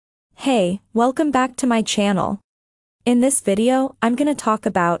Hey, welcome back to my channel. In this video, I'm gonna talk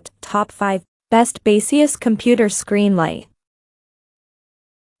about top 5 best Baseus computer screen light.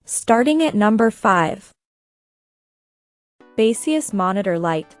 Starting at number 5. Baseus Monitor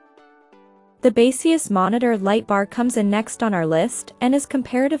Light. The Baseus Monitor light bar comes in next on our list and is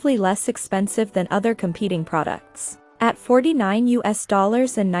comparatively less expensive than other competing products, at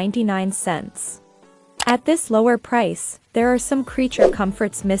 $49.99. At this lower price, there are some creature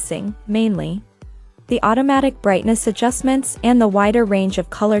comforts missing, mainly the automatic brightness adjustments and the wider range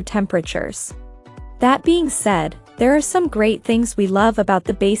of color temperatures. That being said, there are some great things we love about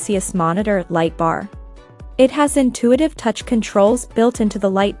the Baseus Monitor light bar. It has intuitive touch controls built into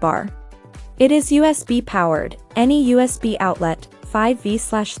the light bar. It is USB powered. Any USB outlet,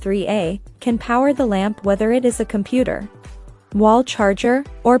 5V/3A, can power the lamp whether it is a computer, wall charger,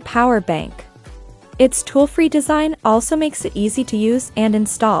 or power bank. Its tool-free design also makes it easy to use and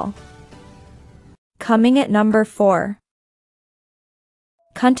install. Coming at number 4.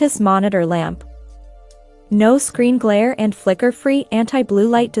 Kuntis Monitor Lamp. No screen glare and flicker-free anti-blue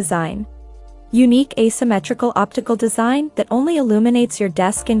light design. Unique asymmetrical optical design that only illuminates your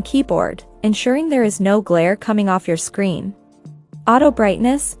desk and keyboard, ensuring there is no glare coming off your screen. Auto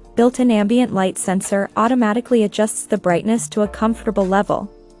brightness, built-in ambient light sensor automatically adjusts the brightness to a comfortable level.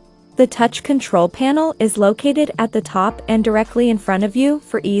 The touch control panel is located at the top and directly in front of you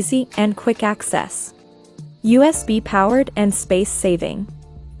for easy and quick access. USB powered and space saving.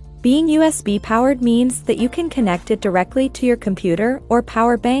 Being USB powered means that you can connect it directly to your computer or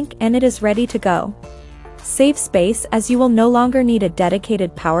power bank and it is ready to go. Save space as you will no longer need a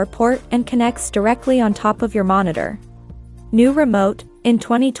dedicated power port and connects directly on top of your monitor. New remote. In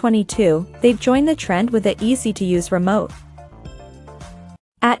 2022, they've joined the trend with an easy-to-use remote.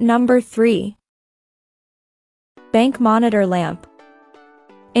 At number 3. Bank Monitor Lamp.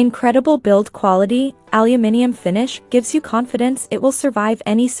 Incredible build quality, aluminum finish gives you confidence it will survive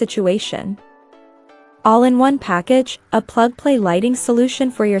any situation. All-in-one package, a plug-play lighting solution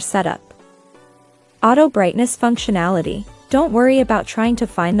for your setup. Auto brightness functionality. Don't worry about trying to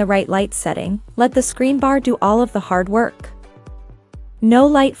find the right light setting, let the screen bar do all of the hard work. No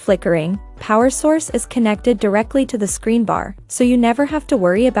light flickering. Power source is connected directly to the screen bar, so you never have to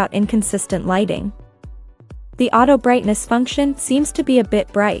worry about inconsistent lighting. The auto brightness function seems to be a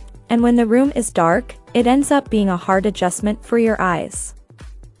bit bright, and when the room is dark, it ends up being a hard adjustment for your eyes.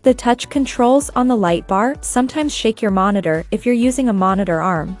 The touch controls on the light bar sometimes shake your monitor if you're using a monitor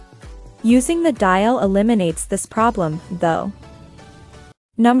arm. Using the dial eliminates this problem, though.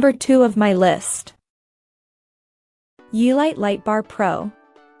 Number 2 of my list. Yeelight Light Bar Pro.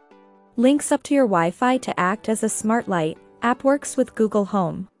 Links up to your Wi-Fi to act as a smart light. App works with Google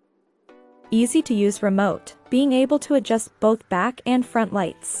Home. Easy to use remote, being able to adjust both back and front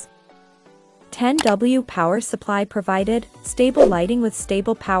lights. 10W power supply provided, stable lighting with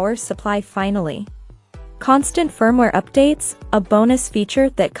stable power supply finally. Constant firmware updates, a bonus feature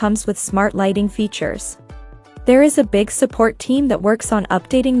that comes with smart lighting features. There is a big support team that works on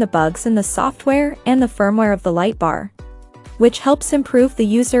updating the bugs in the software and the firmware of the light bar, which helps improve the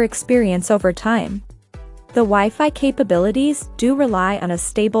user experience over time. The Wi-Fi capabilities do rely on a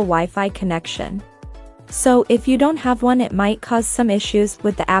stable Wi-Fi connection. So if you don't have one, it might cause some issues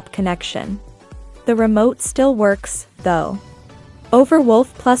with the app connection. The remote still works, though.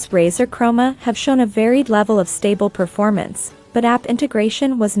 Overwolf plus Razer Chroma have shown a varied level of stable performance, but app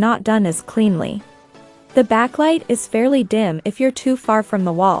integration was not done as cleanly. The backlight is fairly dim if you're too far from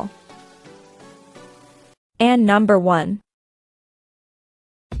the wall. And number 1.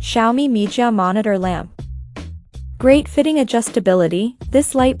 Xiaomi Mijia Monitor Lamp. Great fitting adjustability.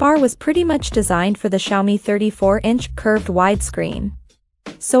 This light bar was pretty much designed for the Xiaomi 34-inch curved widescreen,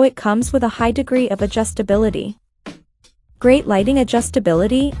 so it comes with a high degree of adjustability. Great lighting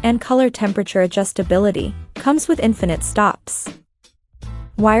adjustability and color temperature adjustability, comes with infinite stops.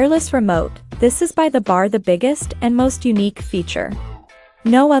 Wireless remote. This is by far the biggest and most unique feature.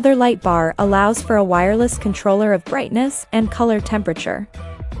 No other light bar allows for a wireless controller of brightness and color temperature.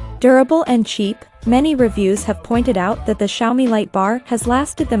 Durable and cheap. Many reviews have pointed out that the Xiaomi light bar has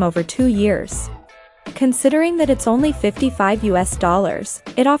lasted them over 2 years. Considering that it's only $55,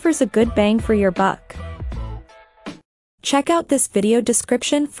 it offers a good bang for your buck. Check out this video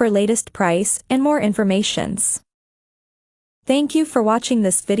description for latest price and more informations. Thank you for watching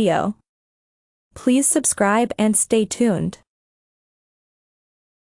this video. Please subscribe and stay tuned.